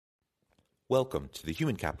Welcome to the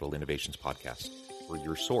Human Capital Innovations Podcast. We're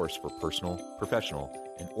your source for personal, professional,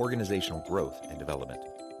 and organizational growth and development,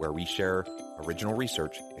 where we share original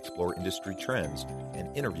research, explore industry trends,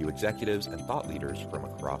 and interview executives and thought leaders from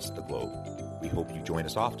across the globe. We hope you join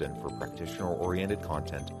us often for practitioner-oriented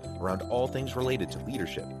content around all things related to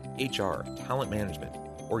leadership, HR, talent management,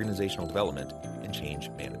 organizational development, and change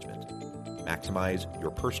management. Maximize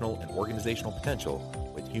your personal and organizational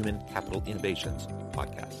potential with Human Capital Innovations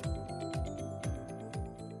Podcast.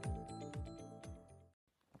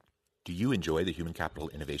 Do you enjoy the Human Capital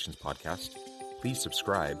Innovations Podcast? Please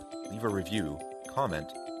subscribe, leave a review,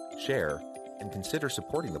 comment, share, and consider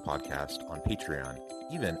supporting the podcast on Patreon,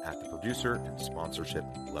 even at the producer and sponsorship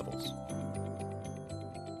levels.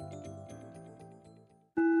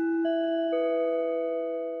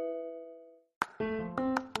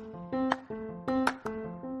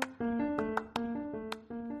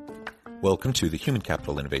 Welcome to the Human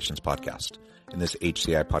Capital Innovations Podcast. In this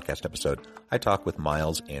HCI podcast episode, I talk with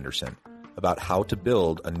Myles Anderson about how to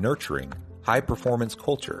build a nurturing, high-performance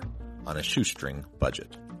culture on a shoestring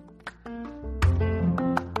budget.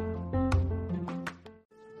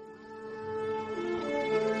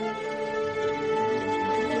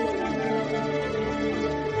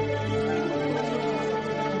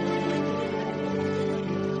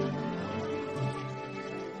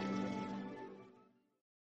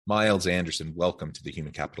 Myles Anderson, welcome to the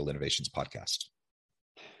Human Capital Innovations Podcast.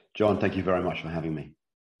 John, thank you very much for having me.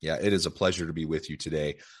 Yeah, it is a pleasure to be with you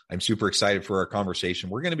today. I'm super excited for our conversation.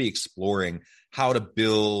 We're going to be exploring how to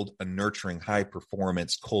build a nurturing,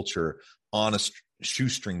 high-performance culture on a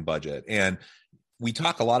shoestring budget. And we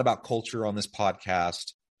talk a lot about culture on this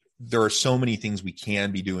podcast. There are so many things we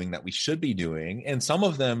can be doing that we should be doing. And some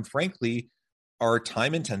of them, frankly, are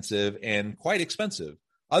time-intensive and quite expensive.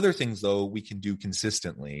 Other things, though, we can do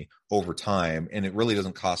consistently over time, and it really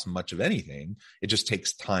doesn't cost much of anything. It just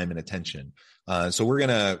takes time and attention. So we're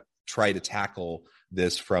going to try to tackle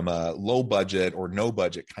this from a low budget or no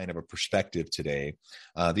budget kind of a perspective today.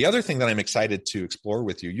 The other thing that I'm excited to explore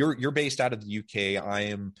with you, you're based out of the UK. I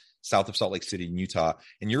am south of Salt Lake City in Utah,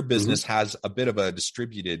 and your business has a bit of a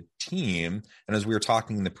distributed team. And as we were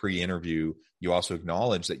talking in the pre-interview, you also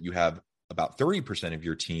acknowledged that you have about 30% of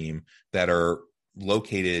your team that are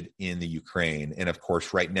located in the Ukraine. And of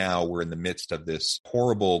course, right now we're in the midst of this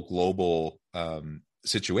horrible global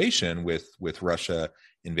situation with Russia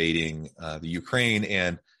invading the Ukraine.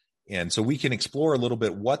 And so we can explore a little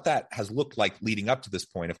bit what that has looked like leading up to this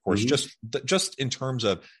point, of course, just in terms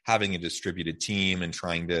of having a distributed team and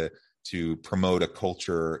trying to promote a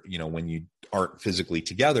culture, when you aren't physically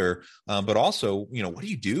together, but also, what do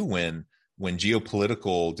you do when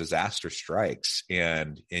geopolitical disaster strikes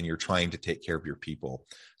and you're trying to take care of your people?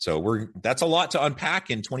 So that's a lot to unpack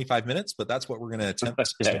in 25 minutes, but that's what we're going to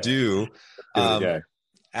attempt to do.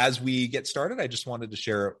 As we get started, I just wanted to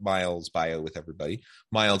share Myles' bio with everybody.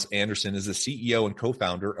 Myles Anderson is the CEO and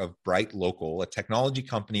co-founder of Bright Local, a technology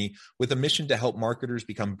company with a mission to help marketers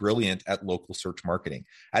become brilliant at local search marketing.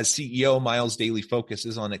 As CEO, Myles' daily focus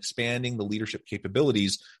is on expanding the leadership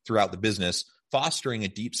capabilities throughout the business, fostering a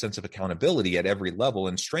deep sense of accountability at every level,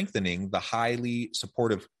 and strengthening the highly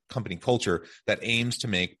supportive company culture that aims to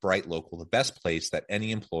make Bright Local the best place that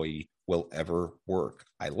any employee will ever work.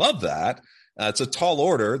 I love that. It's a tall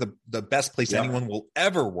order, the best place anyone will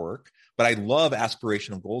ever work. But I love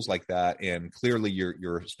aspirational goals like that. And clearly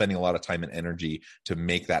you're spending a lot of time and energy to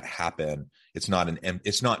make that happen. It's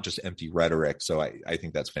not just empty rhetoric. So I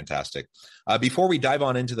think that's fantastic. Before we dive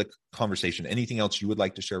on into the conversation, anything else you would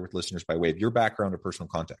like to share with listeners by way of your background or personal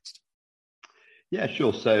context? Yeah,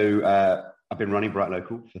 sure. So I've been running Bright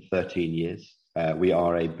Local for 13 years. We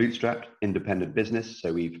are a bootstrapped independent business.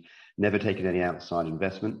 So we've never taken any outside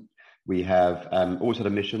investment. We have always had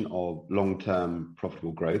a mission of long-term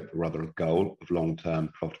profitable growth, or rather a goal of long-term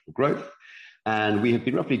profitable growth. And we have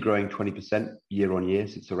been roughly growing 20% year on year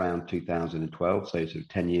since around 2012. So sort of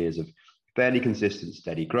 10 years of fairly consistent,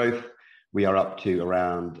 steady growth. We are up to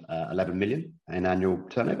around 11 million in annual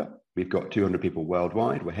turnover. We've got 200 people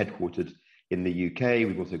worldwide. We're headquartered in the UK.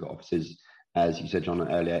 We've also got offices, as you said, John,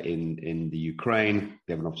 earlier, in the Ukraine.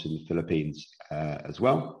 We have an office in the Philippines as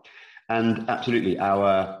well. And absolutely,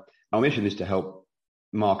 our mission is to help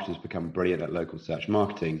marketers become brilliant at local search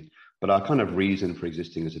marketing. But our kind of reason for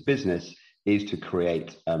existing as a business is to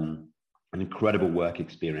create an incredible work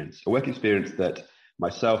experience, a work experience that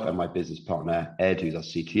myself and my business partner, Ed, who's our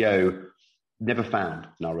CTO, never found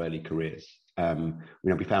in our early careers.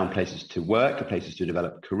 We found places to work, places to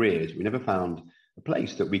develop careers. We never found a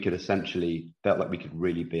place that we could essentially felt like we could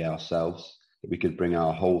really be ourselves, that we could bring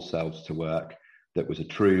our whole selves to work, that was a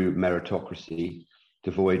true meritocracy,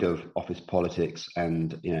 devoid of office politics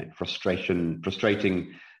and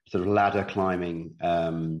frustrating sort of ladder climbing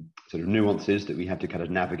sort of nuances that we had to kind of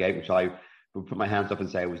navigate, which I would put my hands up and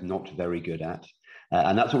say I was not very good at.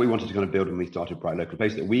 And that's what we wanted to kind of build when we started Bright Local, a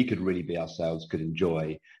place that we could really be ourselves, could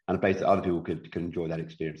enjoy, and a place that other people could enjoy that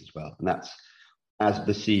experience as well. And that's, as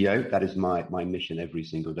the CEO, that is my mission every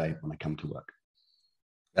single day when I come to work.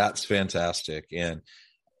 That's fantastic. And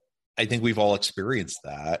I think we've all experienced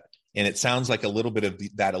that. And it sounds like a little bit of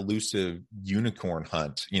that elusive unicorn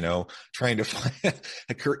hunt, trying to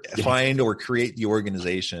find or create the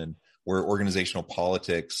organization where organizational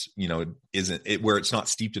politics, isn't it, where it's not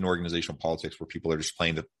steeped in organizational politics, where people are just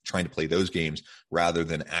trying to play those games rather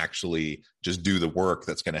than actually just do the work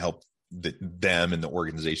that's going to help them and the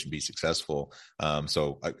organization be successful.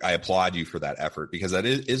 So I applaud you for that effort, because that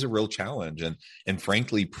is a real challenge. And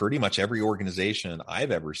frankly, pretty much every organization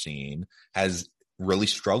I've ever seen has really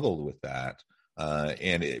struggled with that.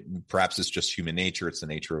 And perhaps it's just human nature. It's the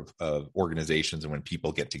nature of organizations. And when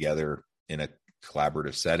people get together in a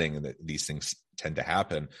collaborative setting, and these things tend to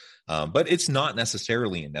happen. But it's not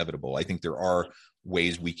necessarily inevitable. I think there are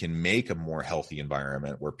ways we can make a more healthy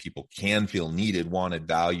environment where people can feel needed, wanted,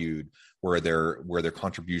 valued, where their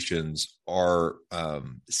contributions are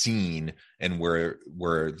seen, and where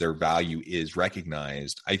their value is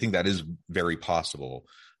recognized. I think that is very possible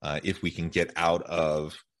if we can get out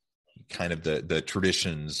of kind of the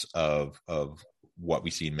traditions of what we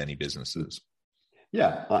see in many businesses.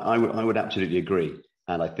 Yeah, I would absolutely agree.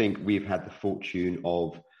 And I think we've had the fortune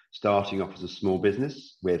of starting off as a small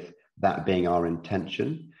business with that being our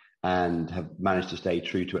intention, and have managed to stay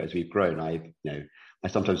true to it as we've grown. I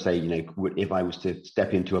sometimes say, if I was to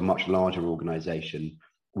step into a much larger organization,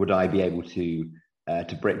 would I be able to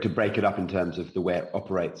break it up in terms of the way it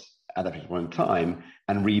operates at that point in time,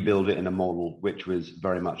 and rebuild it in a model which was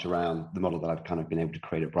very much around the model that I've kind of been able to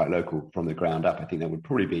create at Bright Local from the ground up? I think that would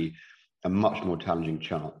probably be a much more challenging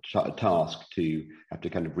task to have to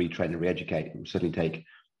kind of retrain and re-educate. It will certainly take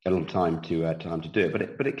a little time to do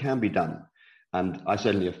it, but it can be done. And I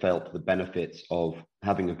certainly have felt the benefits of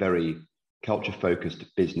having a very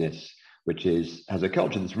culture-focused business, which has a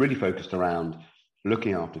culture that's really focused around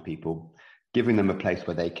looking after people, giving them a place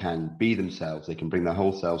where they can be themselves, they can bring their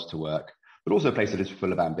whole selves to work, but also a place that is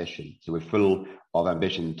full of ambition. So we're full of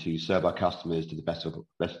ambition to serve our customers to the best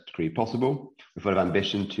degree possible. We're full of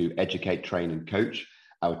ambition to educate, train, and coach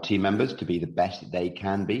our team members to be the best that they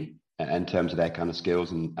can be in terms of their kind of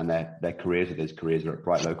skills and their careers, if those careers are at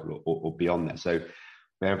Bright Local or beyond there. So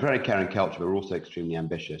we're a very caring culture, but we're also extremely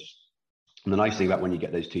ambitious. And the nice thing about when you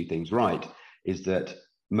get those two things right is that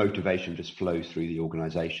motivation just flows through the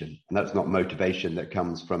organization. And that's not motivation that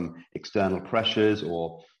comes from external pressures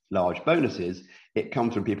or large bonuses. It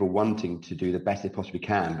comes from people wanting to do the best they possibly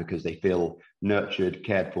can because they feel nurtured,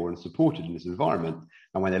 cared for, and supported in this environment.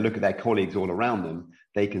 And when they look at their colleagues all around them,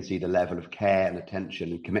 they can see the level of care and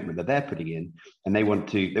attention and commitment that they're putting in, and they want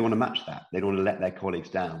to match that. They don't want to let their colleagues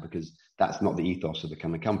down, because that's not the ethos of the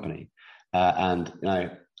kind of company. And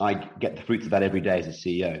I get the fruits of that every day as a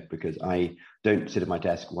CEO, because I don't sit at my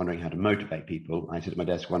desk wondering how to motivate people. I sit at my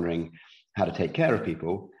desk wondering how to take care of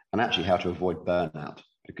people, and actually how to avoid burnout,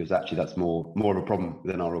 because actually that's more of a problem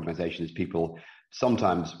within our organization, is people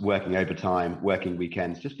sometimes working overtime, working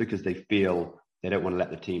weekends, just because they feel they don't want to let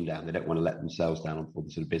the team down. They don't want to let themselves down or the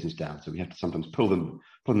sort of business down. So we have to sometimes pull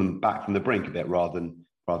them back from the brink a bit rather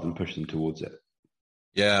than push them towards it.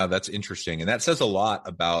 Yeah, that's interesting. And that says a lot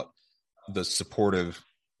about the supportive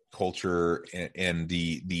culture and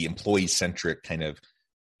the employee-centric kind of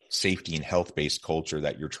safety and health-based culture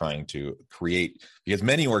that you're trying to create. Because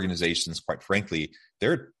many organizations, quite frankly,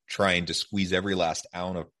 they're trying to squeeze every last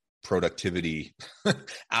ounce of productivity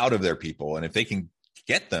out of their people. And if they can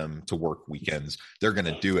get them to work weekends, they're going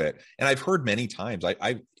to do it. And I've heard many times,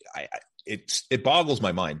 it boggles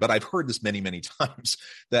my mind, but I've heard this many, many times,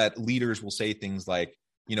 that leaders will say things like,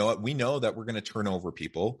 we know that we're going to turn over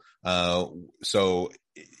people. So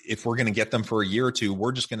if we're going to get them for a year or two,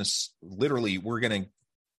 we're just going to we're going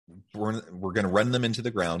to run them into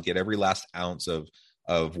the ground, get every last ounce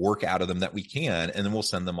of work out of them that we can, and then we'll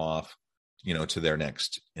send them off, to their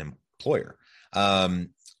next employer.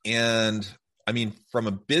 And I mean, from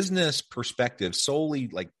a business perspective, solely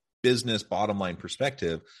like business bottom line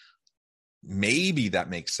perspective, maybe that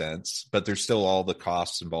makes sense, but there's still all the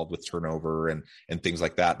costs involved with turnover and things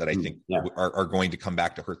like that I think are going to come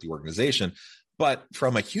back to hurt the organization. But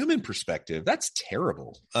from a human perspective, that's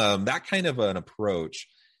terrible. That kind of an approach,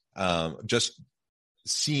 just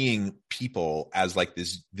seeing people as like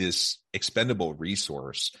this expendable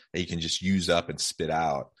resource that you can just use up and spit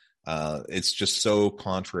out. It's just so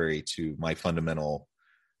contrary to my fundamental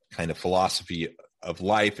kind of philosophy of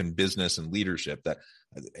life and business and leadership that,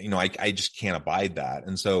 I just can't abide that.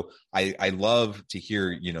 And so I love to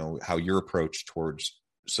hear, how your approach towards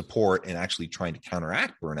support and actually trying to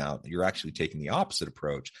counteract burnout, you're actually taking the opposite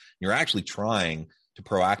approach. You're actually trying to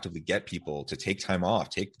proactively get people to take time off,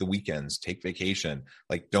 take the weekends, take vacation,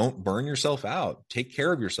 like don't burn yourself out, take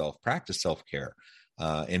care of yourself, practice self-care,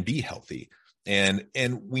 and be healthy. And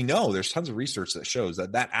we know there's tons of research that shows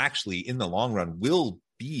that actually in the long run will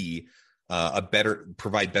be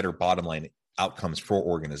provide better bottom line outcomes for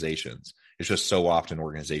organizations. It's just so often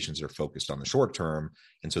organizations are focused on the short term.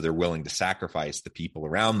 And so they're willing to sacrifice the people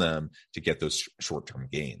around them to get those short-term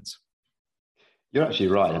gains. You're actually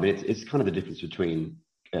right. I mean, it's kind of the difference between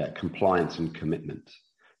compliance and commitment.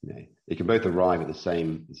 They can both arrive at the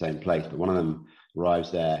same place, but one of them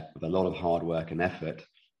arrives there with a lot of hard work and effort.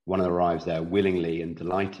 One of them arrives there willingly and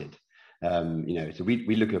delighted. So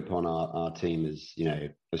we look upon our team as,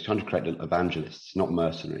 as trying to create evangelists, not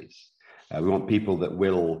mercenaries. We want people that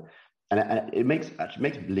will, and it makes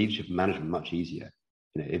leadership management much easier.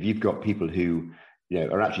 If you've got people who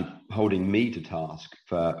are actually holding me to task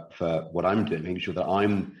for what I'm doing, making sure that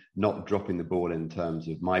I'm not dropping the ball in terms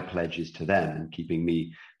of my pledges to them and keeping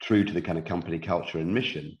me true to the kind of company culture and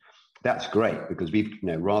mission. That's great, because we've,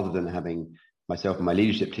 rather than having myself and my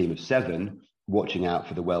leadership team of 7 watching out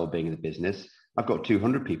for the well-being of the business, I've got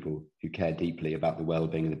 200 people who care deeply about the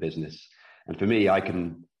well-being of the business. And for me, I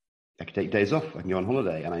can take days off, I can go on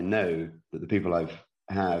holiday, and I know that the people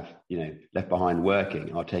have left behind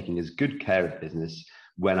working are taking as good care of business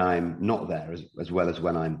when I'm not there as well as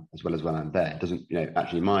when I'm there. It doesn't,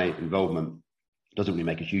 actually my involvement doesn't really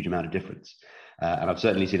make a huge amount of difference. And I've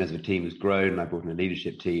certainly seen, as the team has grown and I've brought in a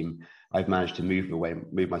leadership team, I've managed to move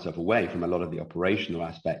myself away from a lot of the operational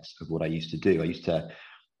aspects of what I used to do. I used to,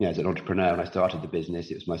 as an entrepreneur, when I started the business,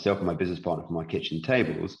 it was myself and my business partner from our kitchen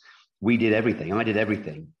tables. We did everything. I did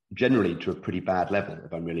everything, generally to a pretty bad level,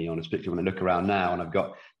 if I'm really honest, particularly when I look around now and I've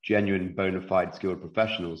got genuine, bona fide, skilled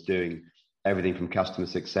professionals doing everything from customer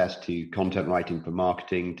success to content writing for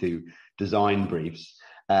marketing to design briefs.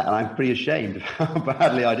 And I'm pretty ashamed of how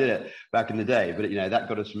badly I did it back in the day. But, that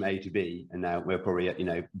got us from A to B. And now we're probably at,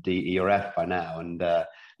 D, E, or F by now,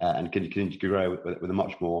 and continue to grow with a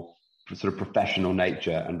much more sort of professional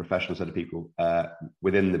nature and professional set of people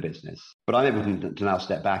within the business. But I'm able to now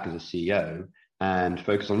step back as a CEO and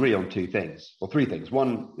focus on 3 things.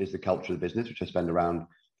 One is the culture of the business, which I spend around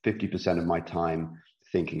 50% of my time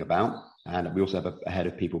thinking about. And we also have a head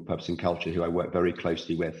of people, purpose and culture who I work very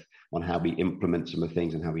closely with on how we implement some of the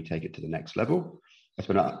things and how we take it to the next level. I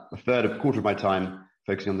spend a quarter of my time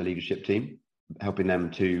focusing on the leadership team, helping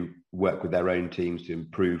them to work with their own teams to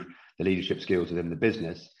improve the leadership skills within the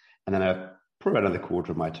business. And then probably another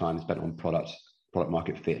quarter of my time spent on product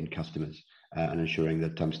market fit and customers, and ensuring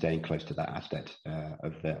that I'm staying close to that aspect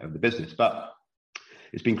of the business. But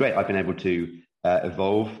it's been great. I've been able to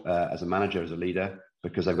evolve as a manager, as a leader,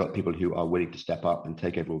 because I've got people who are willing to step up and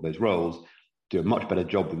take over all those roles, do a much better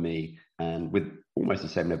job than me, and with almost the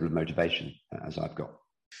same level of motivation as I've got.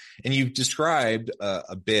 And you've described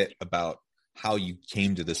a bit about how you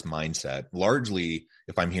came to this mindset, largely,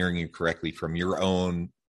 if I'm hearing you correctly, from your own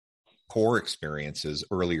core experiences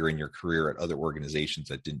earlier in your career at other organizations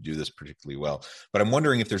that didn't do this particularly well. But I'm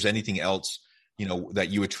wondering if there's anything else, that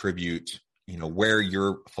you attribute, where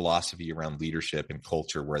your philosophy around leadership and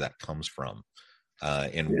culture, where that comes from,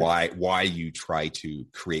 and why you try to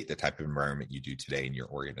create the type of environment you do today in your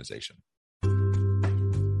organization.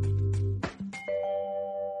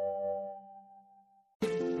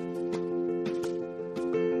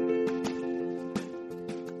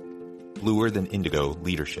 Bluer than indigo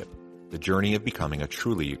leadership. The journey of becoming a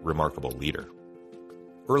truly remarkable leader.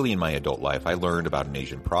 Early in my adult life, I learned about an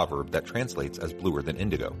Asian proverb that translates as bluer than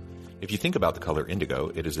indigo. If you think about the color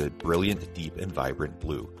indigo, it is a brilliant, deep, and vibrant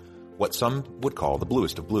blue, what some would call the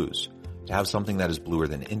bluest of blues. To have something that is bluer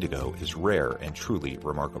than indigo is rare and truly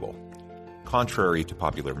remarkable. Contrary to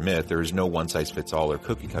popular myth, there is no one-size-fits-all or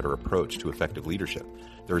cookie-cutter approach to effective leadership.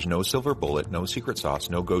 There is no silver bullet, no secret sauce,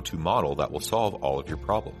 no go-to model that will solve all of your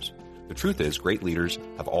problems. The truth is, great leaders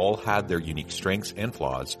have all had their unique strengths and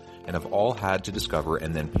flaws, and have all had to discover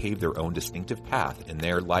and then pave their own distinctive path in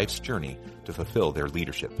their life's journey to fulfill their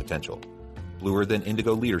leadership potential. Bluer than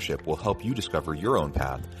indigo leadership will help you discover your own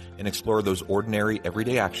path and explore those ordinary,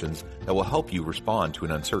 everyday actions that will help you respond to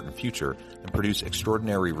an uncertain future and produce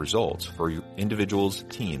extraordinary results for your individuals,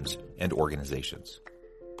 teams, and organizations.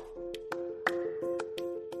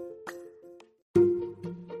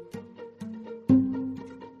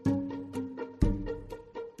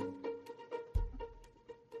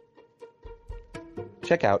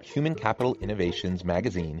 check out Human Capital Innovations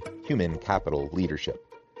magazine, Human Capital Leadership.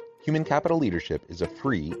 Human Capital Leadership is a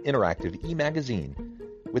free, interactive e-magazine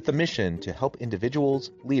with the mission to help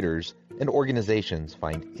individuals, leaders, and organizations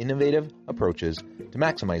find innovative approaches to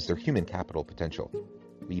maximize their human capital potential.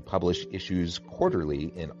 We publish issues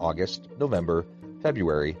quarterly in August, November,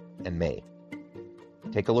 February, and May.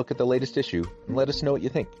 Take a look at the latest issue and let us know what you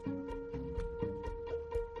think.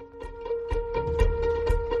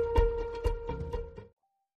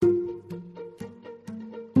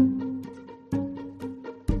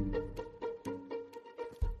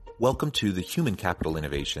 Welcome to the Human Capital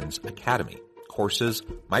Innovations Academy. Courses,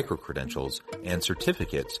 micro-credentials, and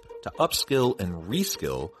certificates to upskill and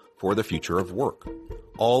reskill for the future of work.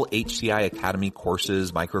 All HCI Academy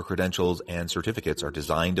courses, micro-credentials, and certificates are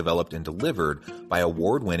designed, developed, and delivered by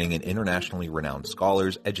award-winning and internationally renowned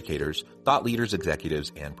scholars, educators, thought leaders,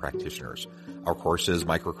 executives, and practitioners. Our courses,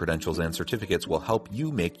 micro-credentials, and certificates will help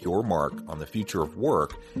you make your mark on the future of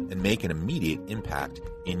work and make an immediate impact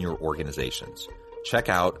in your organizations. Check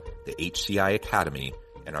out the HCI Academy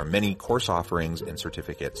and our many course offerings and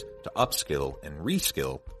certificates to upskill and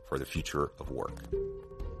reskill for the future of work.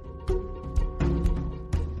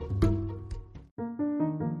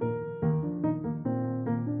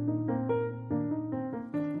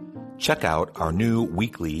 Check out our new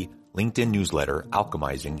weekly LinkedIn newsletter,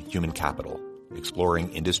 Alchemizing Human Capital,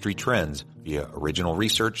 exploring industry trends via original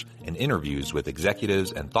research and interviews with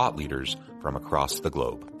executives and thought leaders from across the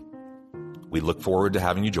globe. We look forward to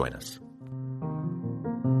having you join us.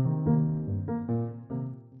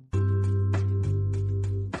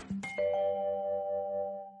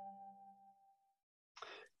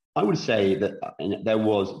 I would say that there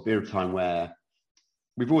was a period of time where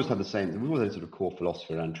we've always had a sort of core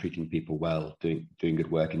philosophy around treating people well, doing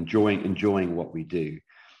good work, enjoying what we do.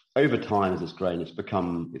 Over time, as it's grown, it's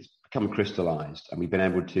become crystallized, and we've been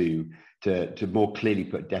able to more clearly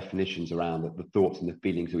put definitions around the thoughts and the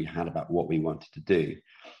feelings that we had about what we wanted to do.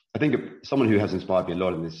 I think someone who has inspired me a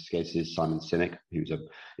lot in this case is Simon Sinek, who's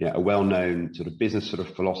a well-known sort of business sort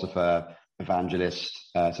of philosopher, evangelist,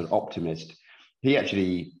 sort of optimist. He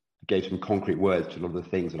actually gave some concrete words to a lot of the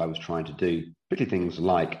things that I was trying to do, particularly things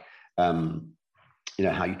like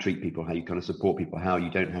how you treat people, how you kind of support people, how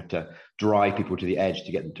you don't have to drive people to the edge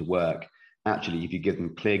to get them to work. Actually, if you give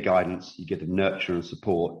them clear guidance, you give them nurture and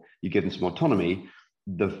support, you give them some autonomy,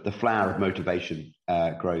 the flower of motivation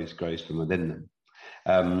grows from within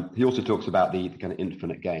them. He also talks about the kind of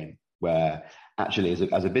infinite game, where actually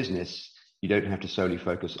as a business, you don't have to solely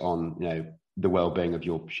focus on the well-being of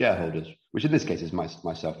your shareholders, which in this case is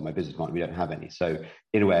myself and my business partner. We don't have any. So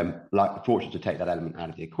in a way, I'm fortunate to take that element out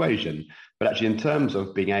of the equation. But actually, in terms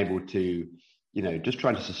of being able to, just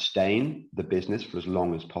trying to sustain the business for as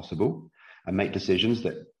long as possible and make decisions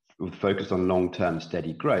that would focus on long-term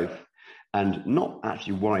steady growth and not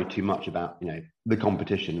actually worry too much about, the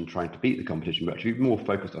competition and trying to beat the competition, but actually be more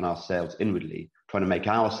focused on ourselves inwardly, trying to make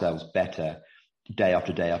ourselves better day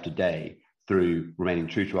after day after day, through remaining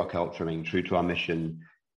true to our culture, remaining true to our mission,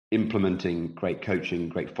 implementing great coaching,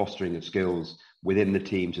 great fostering of skills within the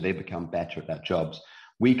team so they become better at their jobs.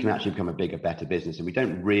 We can actually become a bigger, better business, and we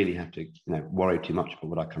don't really have to worry too much about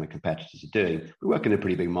what our kind of competitors are doing. We work in a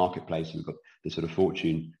pretty big marketplace, and we've got the sort of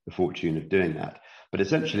fortune of doing that. But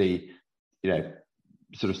essentially,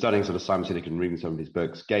 sort of studying sort of Simon Sinek and reading some of his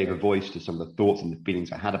books gave a voice to some of the thoughts and the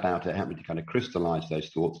feelings I had about it, helped me to kind of crystallize those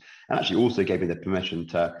thoughts, and actually also gave me the permission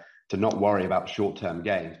to not worry about short-term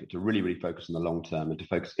gains, but to really, really focus on the long term and to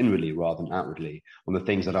focus inwardly rather than outwardly on the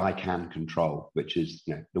things that I can control, which is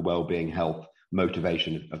the well-being, health,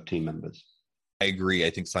 motivation of team members. I agree. I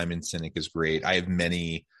think Simon Sinek is great. I have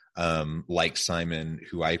many like Simon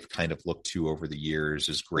who I've kind of looked to over the years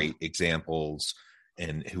as great examples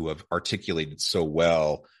and who have articulated so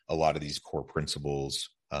well a lot of these core principles.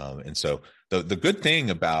 And so the good thing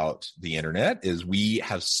about the internet is we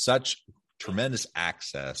have such tremendous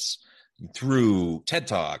access through TED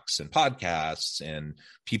Talks and podcasts and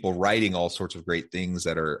people writing all sorts of great things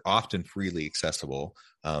that are often freely accessible,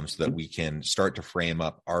 so that we can start to frame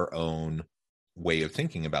up our own way of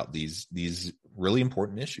thinking about these really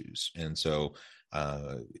important issues. And so,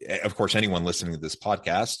 of course, anyone listening to this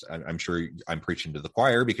podcast, I'm sure I'm preaching to the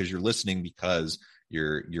choir, because you're listening because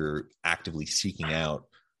you're actively seeking out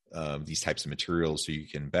these types of materials so you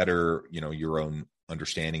can better, your own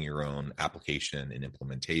understanding, your own application and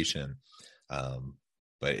implementation.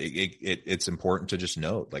 But it's important to just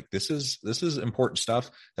note, like, this is important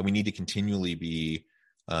stuff that we need to continually be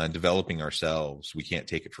developing ourselves. We can't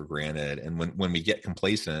take it for granted. And when we get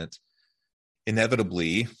complacent,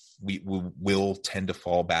 inevitably we will tend to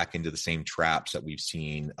fall back into the same traps that we've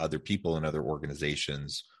seen other people and other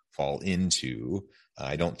organizations fall into.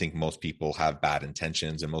 I don't think most people have bad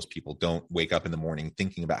intentions, and most people don't wake up in the morning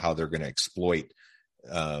thinking about how they're going to exploit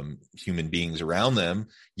human beings around them.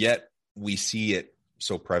 Yet we see it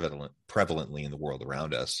so prevalently in the world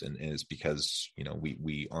around us, and it's because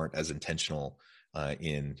we aren't as intentional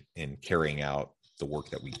in carrying out the work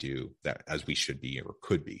that we do that as we should be or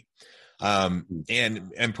could be.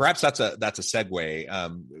 And perhaps that's a segue.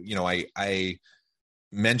 I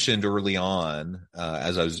mentioned early on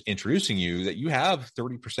as I was introducing you that you have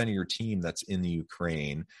 30% of your team that's in the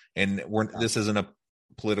Ukraine, and this isn't a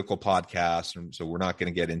political podcast, and so we're not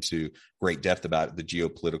going to get into great depth about the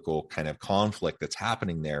geopolitical kind of conflict that's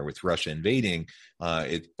happening there with Russia invading.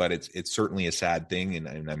 But it's certainly a sad thing,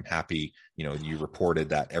 and I'm happy you reported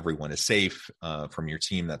that everyone is safe from your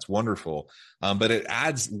team. That's wonderful, but it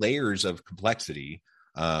adds layers of complexity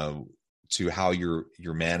to how you're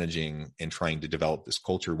managing and trying to develop this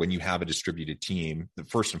culture when you have a distributed team.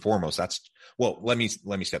 First and foremost, let me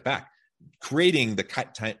step back. Creating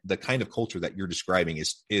the kind of culture that you're describing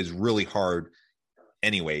is really hard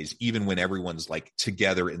anyways, even when everyone's like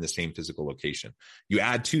together in the same physical location. You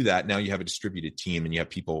add to that, now you have a distributed team and you have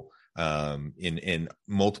people in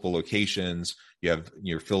multiple locations. You have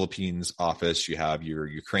your Philippines office, you have your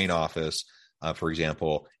Ukraine office, for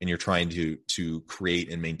example, and you're trying to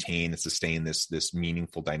create and maintain and sustain this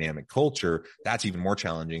meaningful dynamic culture. That's even more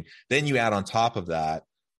challenging. Then you add on top of that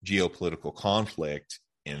geopolitical conflict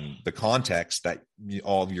in the context that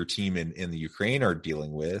all of your team in the Ukraine are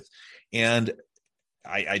dealing with. And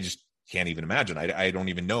I just can't even imagine. I don't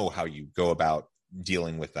even know how you go about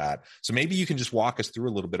dealing with that. So maybe you can just walk us through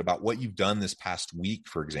a little bit about what you've done this past week,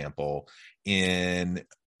 for example, in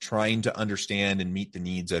trying to understand and meet the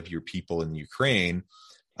needs of your people in Ukraine.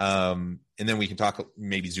 And then we can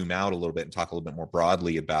maybe zoom out a little bit and talk a little bit more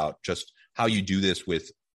broadly about just how you do this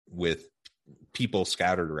with people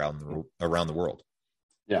scattered around the world.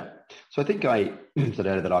 Yeah. So I think I said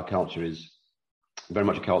earlier that our culture is very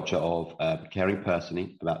much a culture of caring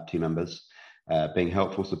personally about team members, being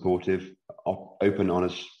helpful, supportive, open,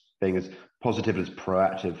 honest, being as positive and as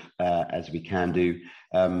proactive as we can do,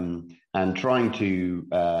 and trying to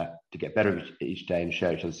get better each day and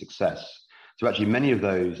share each other's success. So actually many of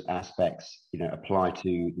those aspects, apply to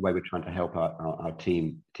the way we're trying to help our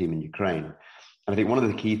team in Ukraine. And I think one of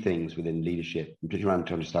the key things within leadership, particularly around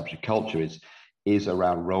trying to establish a culture, is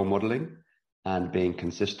around role modeling and being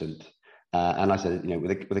consistent. And I said,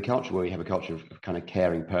 with a culture where we have a culture of kind of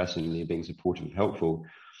caring personally and being supportive and helpful,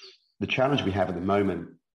 the challenge we have at the moment,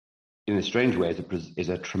 in a strange way, is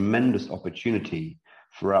a tremendous opportunity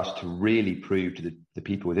for us to really prove to the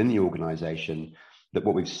people within the organization that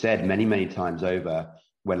what we've said many, many times over,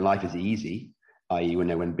 when life is easy, i.e.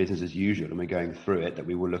 when business as usual and we're going through it, that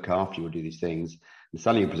we will look after you, we'll do these things. And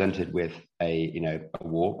suddenly you're presented with a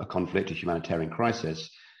war, a conflict, a humanitarian crisis.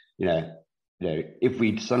 If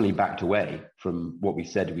we suddenly backed away from what we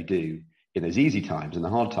said we do in those easy times and the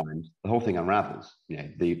hard times, the whole thing unravels.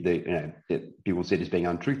 People see it as being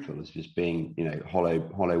untruthful, as just being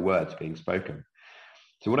hollow words being spoken.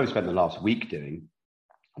 So what I've spent the last week doing,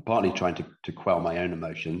 partly trying to quell my own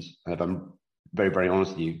emotions, and if I'm very, very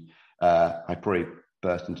honest with you, I probably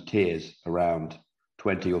burst into tears around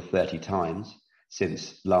 20 or 30 times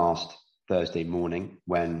since last Thursday morning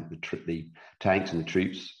when the tanks and the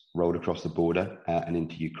troops rolled across the border and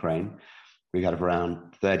into Ukraine. We had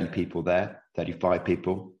around 30 people there, 35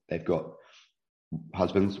 people. They've got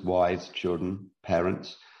husbands, wives, children,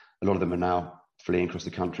 parents. A lot of them are now fleeing across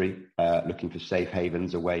the country, looking for safe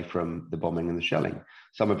havens away from the bombing and the shelling.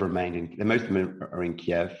 Some have remained most of them are in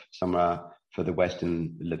Kiev. Some are further west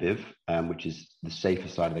in Lviv, which is the safer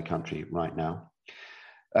side of the country right now.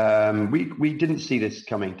 We didn't see this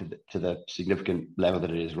coming to the significant level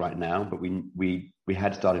that it is right now, but we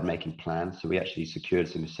had started making plans. So we actually secured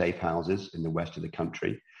some safe houses in the west of the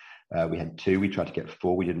country. We had 2. We tried to get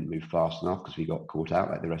 4. We didn't move fast enough because we got caught out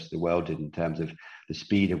like the rest of the world did in terms of the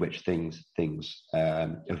speed at which things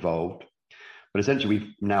evolved. But essentially,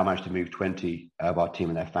 we've now managed to move 20 of our team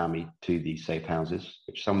and their family to these safe houses,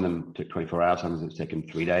 which some of them took 24 hours, some of them it's taken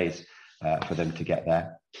 3 days for them to get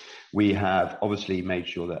there. We have obviously made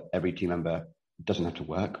sure that every team member doesn't have to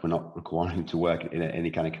work. We're not requiring them to work in any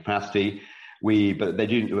kind of capacity. But they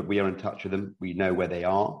do. We are in touch with them. We know where they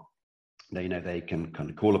are. They know they can kind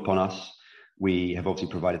of call upon us. We have obviously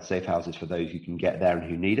provided safe houses for those who can get there and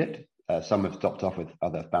who need it. Some have stopped off with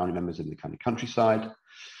other family members in the kind of countryside.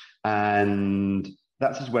 And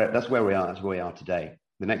that's where we are. That's where we are today.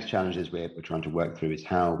 The next challenge is we're trying to work through is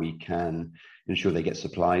how we can ensure they get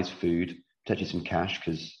supplies, food, potentially some cash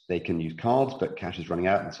because they can use cards, but cash is running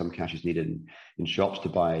out and some cash is needed in shops to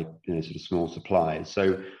buy, sort of small supplies.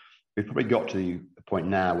 So we've probably got to the point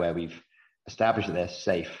now where we've established that they're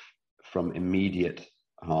safe from immediate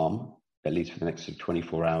harm, at least for the next sort of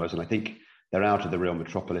 24 hours. And I think they're out of the real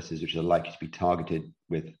metropolises, which are likely to be targeted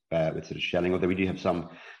with sort of shelling, although we do have some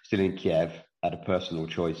still in Kiev at a personal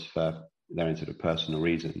choice for their own sort of personal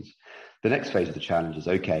reasons. The next phase of the challenge is,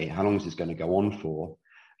 okay, how long is this going to go on for?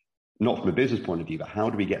 Not from a business point of view, but how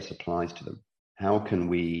do we get supplies to them? How can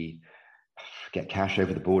we get cash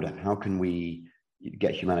over the border? How can we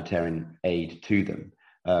get humanitarian aid to them?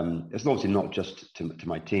 It's obviously not just to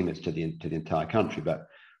my team, it's to the entire country, but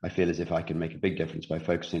I feel as if I can make a big difference by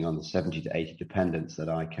focusing on the 70 to 80 dependents that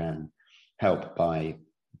I can help by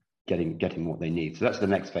getting what they need. So that's the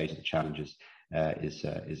next phase of the challenges,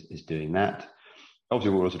 is doing that.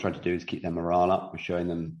 Obviously, what we're also trying to do is keep their morale up. We're showing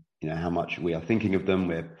them, how much we are thinking of them.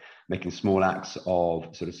 We're making small acts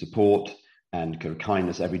of sort of support and kind of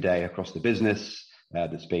kindness every day across the business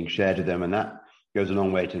that's being shared with them, and that goes a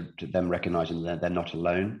long way to them recognizing that they're not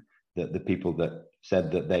alone, that the people that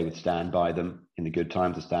said that they would stand by them in the good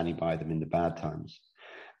times are standing by them in the bad times.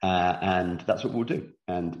 And that's what we'll do.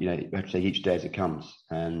 And, we have to say each day as it comes.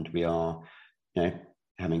 And we are,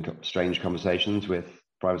 having strange conversations with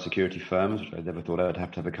private security firms, which I never thought I would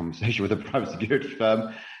have to have a conversation with a private security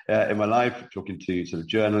firm in my life. We're talking to sort of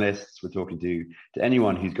journalists. We're talking to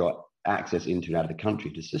anyone who's got access into and out of the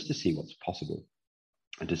country just to see what's possible,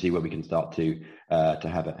 and to see where we can start to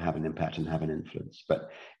have an impact and have an influence.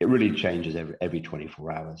 But it really changes every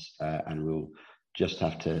 24 hours, and we'll just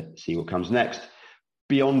have to see what comes next.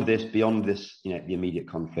 Beyond this, the immediate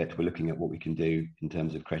conflict, we're looking at what we can do in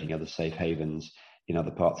terms of creating other safe havens in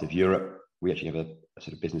other parts of Europe. We actually have a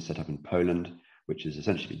sort of business set up in Poland, which is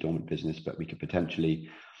essentially a dormant business, but we could potentially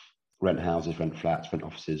rent houses, rent flats, rent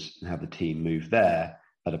offices, and have the team move there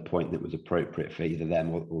at a point that was appropriate for either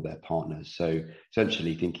them or their partners. So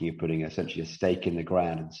essentially thinking of putting a stake in the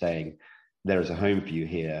ground and saying, there is a home for you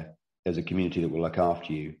here. There's a community that will look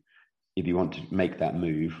after you. If you want to make that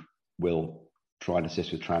move, we'll try and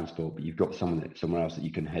assist with transport, but you've got somewhere else that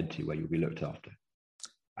you can head to where you'll be looked after.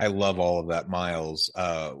 I love all of that, Myles.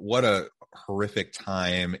 What a horrific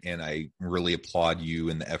time. And I really applaud you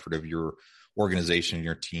and the effort of your organization and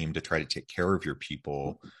your team to try to take care of your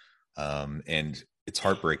people. And it's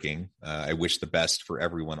heartbreaking. I wish the best for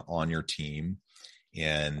everyone on your team.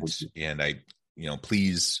 And I,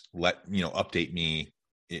 please update me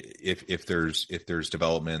if there's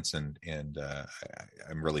developments, and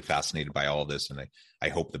I'm really fascinated by all this, and I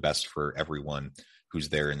hope the best for everyone who's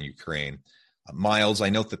there in Ukraine. Myles,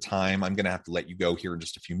 I note the time. I'm going to have to let you go here in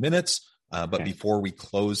just a few minutes. But before we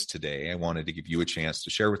close today, I wanted to give you a chance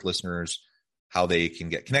to share with listeners how they can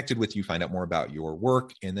get connected with you, find out more about your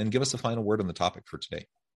work, and then give us a final word on the topic for today.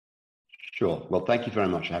 Sure. Well, thank you very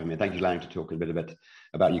much for having me. Thank you for allowing me to talk a bit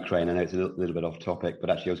about Ukraine. I know it's a little bit off topic, but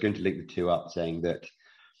actually I was going to link the two up, saying that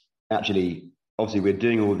actually, obviously, we're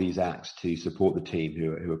doing all these acts to support the team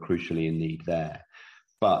who are crucially in need there.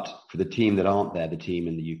 But for the team that aren't there, the team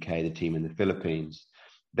in the UK, the team in the Philippines,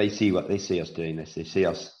 they see us doing this. They see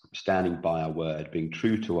us standing by our word, being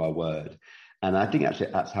true to our word. And I think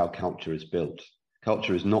actually that's how culture is built.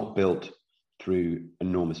 Culture is not built through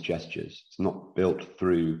enormous gestures. It's not built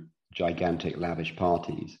through gigantic, lavish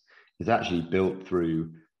parties. It's actually built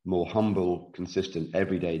through more humble, consistent,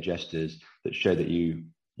 everyday gestures that show that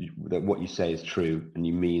that what you say is true, and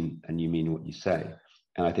you mean what you say.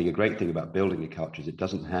 And I think a great thing about building a culture is it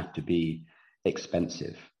doesn't have to be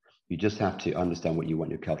expensive. You just have to understand what you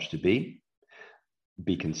want your culture to be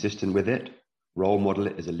consistent with it, role model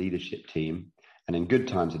it as a leadership team, and in good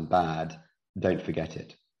times and bad, don't forget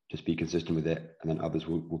it. Just be consistent with it, and then others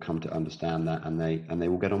will come to understand that, and they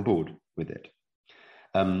will get on board with it.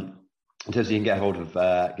 In terms of you can get hold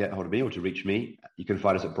of me or to reach me, you can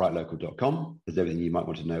find us at brightlocal.com. There's everything you might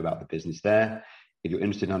want to know about the business there. If you're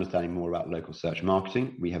interested in understanding more about local search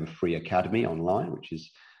marketing, we have a free academy online, which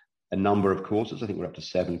is a number of courses. I think we're up to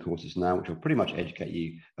 7 courses now, which will pretty much educate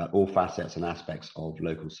you about all facets and aspects of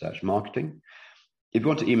local search marketing. If you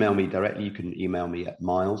want to email me directly, you can email me at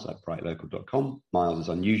myles@brightlocal.com. Myles is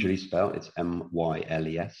unusually spelled. It's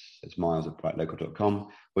M-Y-L-E-S. It's myles@brightlocal.com,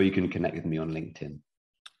 or you can connect with me on LinkedIn.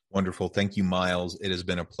 Wonderful. Thank you, Myles. It has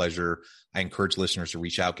been a pleasure. I encourage listeners to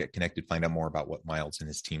reach out, get connected, find out more about what Myles and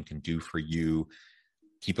his team can do for you.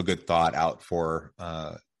 Keep a good thought out for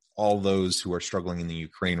all those who are struggling in the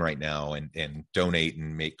Ukraine right now, and donate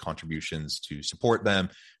and make contributions to support them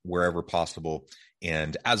wherever possible.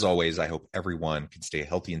 And as always, I hope everyone can stay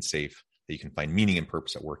healthy and safe, that you can find meaning and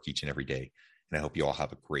purpose at work each and every day. And I hope you all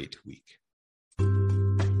have a great week.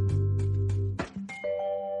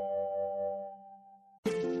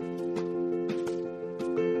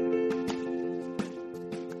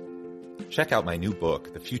 check out my new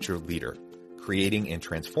book, The Future Leader, Creating and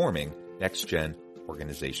Transforming Next-Gen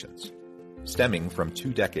Organizations. Stemming from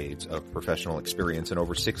 2 decades of professional experience and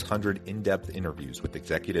over 600 in-depth interviews with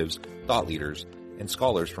executives, thought leaders, and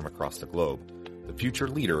scholars from across the globe, The Future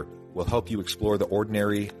Leader will help you explore the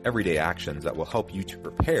ordinary, everyday actions that will help you to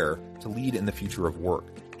prepare to lead in the future of work,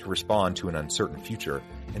 to respond to an uncertain future,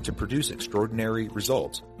 and to produce extraordinary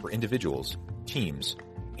results for individuals, teams,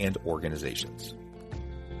 and organizations.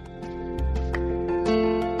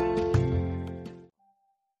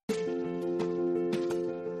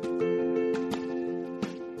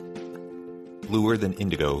 Bluer Than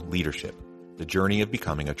Indigo Leadership, the journey of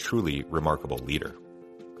becoming a truly remarkable leader.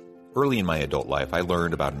 Early in my adult life, I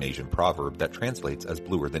learned about an Asian proverb that translates as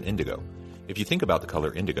bluer than indigo. If you think about the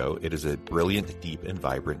color indigo, it is a brilliant, deep, and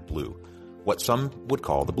vibrant blue, what some would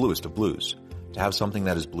call the bluest of blues. To have something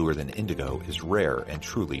that is bluer than indigo is rare and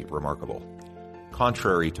truly remarkable.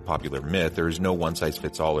 Contrary to popular myth, there is no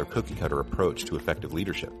one-size-fits-all or cookie-cutter approach to effective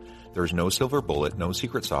leadership. There is no silver bullet, no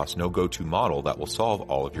secret sauce, no go-to model that will solve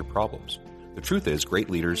all of your problems. The truth is, great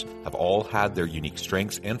leaders have all had their unique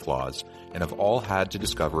strengths and flaws, and have all had to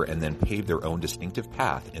discover and then pave their own distinctive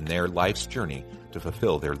path in their life's journey to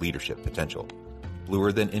fulfill their leadership potential.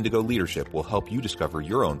 Bluer Than Indigo Leadership will help you discover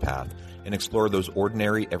your own path and explore those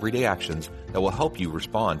ordinary, everyday actions that will help you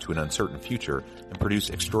respond to an uncertain future and produce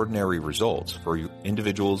extraordinary results for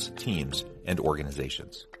individuals, teams, and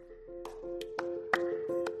organizations.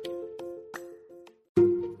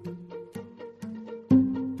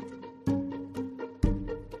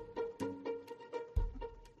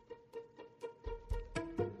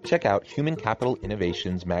 Check out Human Capital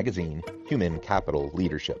Innovations magazine, Human Capital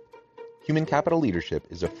Leadership. Human Capital Leadership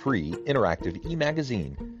is a free, interactive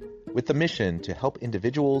e-magazine with the mission to help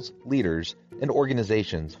individuals, leaders, and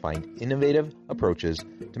organizations find innovative approaches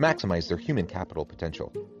to maximize their human capital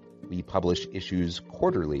potential. We publish issues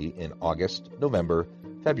quarterly in August, November,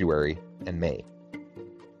 February, and May.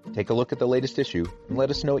 Take a look at the latest issue and let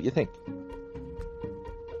us know what you think.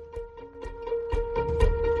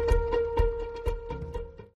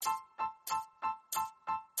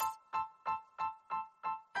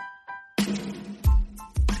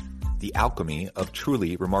 The alchemy of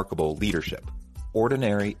truly remarkable leadership.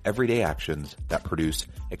 Ordinary, everyday actions that produce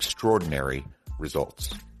extraordinary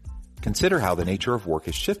results. Consider how the nature of work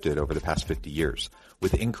has shifted over the past 50 years.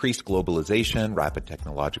 With increased globalization, rapid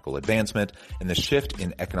technological advancement, and the shift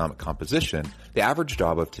in economic composition, the average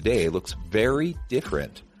job of today looks very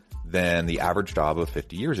different than the average job of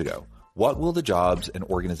 50 years ago. What will the jobs and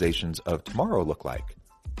organizations of tomorrow look like?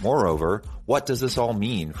 Moreover, what does this all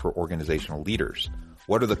mean for organizational leaders?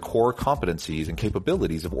 What are the core competencies and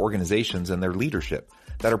capabilities of organizations and their leadership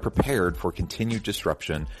that are prepared for continued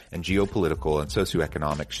disruption and geopolitical and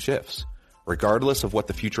socioeconomic shifts? Regardless of what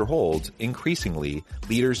the future holds, increasingly,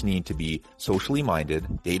 leaders need to be socially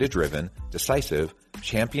minded, data-driven, decisive,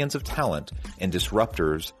 champions of talent, and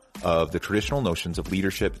disruptors of the traditional notions of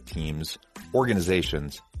leadership, teams,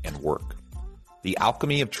 organizations, and work. The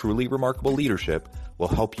alchemy of truly remarkable leadership will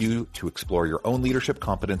help you to explore your own leadership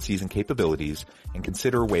competencies and capabilities and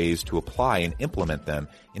consider ways to apply and implement them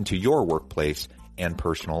into your workplace and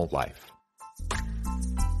personal life.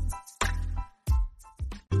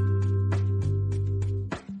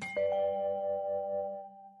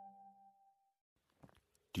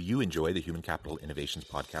 Do you enjoy the Human Capital Innovations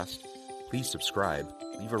podcast? Please subscribe,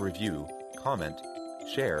 leave a review, comment,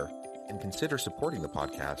 share, and consider supporting the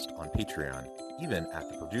podcast on Patreon, even at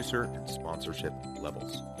the producer and sponsorship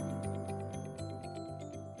levels.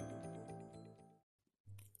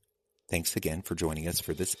 Thanks again for joining us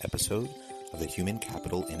for this episode of the Human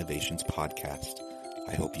Capital Innovations podcast.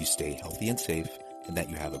 I hope you stay healthy and safe and that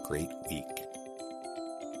you have a great week.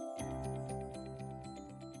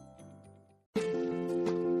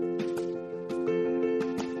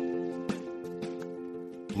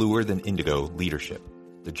 Bluer Than Indigo Leadership,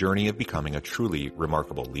 the journey of becoming a truly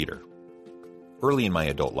remarkable leader. Early in my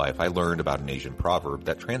adult life, I learned about an Asian proverb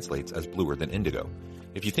that translates as bluer than indigo.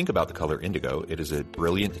 If you think about the color indigo, it is a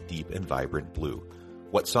brilliant, deep, and vibrant blue,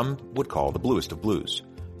 what some would call the bluest of blues.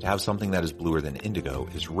 To have something that is bluer than indigo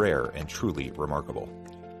is rare and truly remarkable.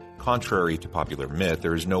 Contrary to popular myth,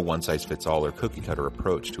 there is no one-size-fits-all or cookie-cutter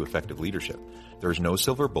approach to effective leadership. There is no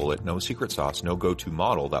silver bullet, no secret sauce, no go-to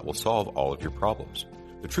model that will solve all of your problems.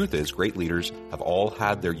 The truth is, great leaders have all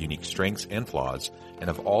had their unique strengths and flaws, and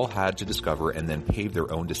have all had to discover and then pave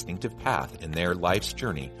their own distinctive path in their life's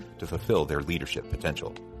journey to fulfill their leadership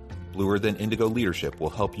potential. Bluer Than Indigo Leadership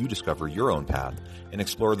will help you discover your own path and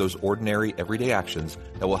explore those ordinary, everyday actions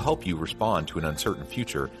that will help you respond to an uncertain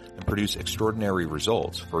future and produce extraordinary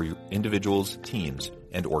results for individuals, teams,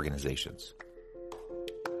 and organizations.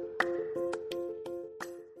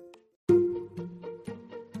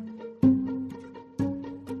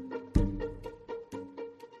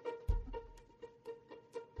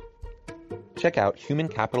 Check out Human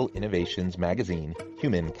Capital Innovations magazine,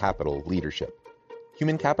 Human Capital Leadership.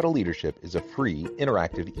 Human Capital Leadership is a free,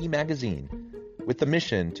 interactive e-magazine with the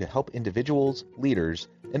mission to help individuals, leaders,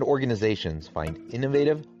 and organizations find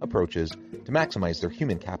innovative approaches to maximize their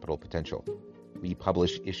human capital potential. We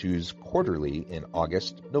publish issues quarterly in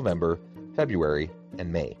August, November, February,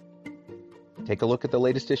 and May. Take a look at the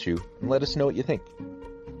latest issue and let us know what you think.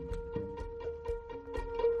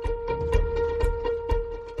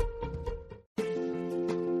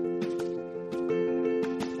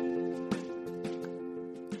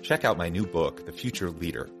 Check out my new book, The Future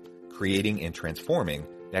Leader, Creating and Transforming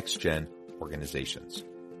Next-Gen Organizations.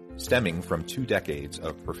 Stemming from 2 decades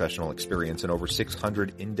of professional experience and over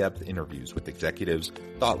 600 in-depth interviews with executives,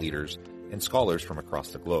 thought leaders, and scholars from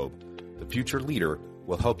across the globe, The Future Leader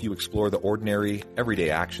will help you explore the ordinary, everyday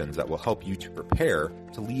actions that will help you to prepare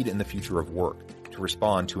to lead in the future of work, to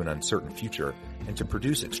respond to an uncertain future, and to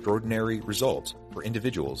produce extraordinary results for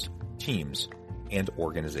individuals, teams, and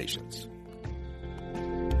organizations.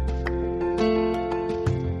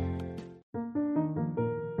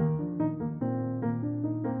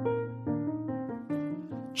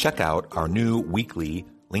 Check out our new weekly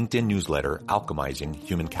LinkedIn newsletter, Alchemizing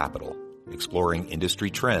Human Capital, exploring industry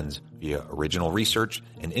trends via original research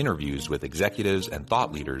and interviews with executives and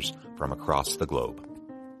thought leaders from across the globe.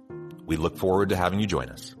 We look forward to having you join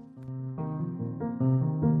us.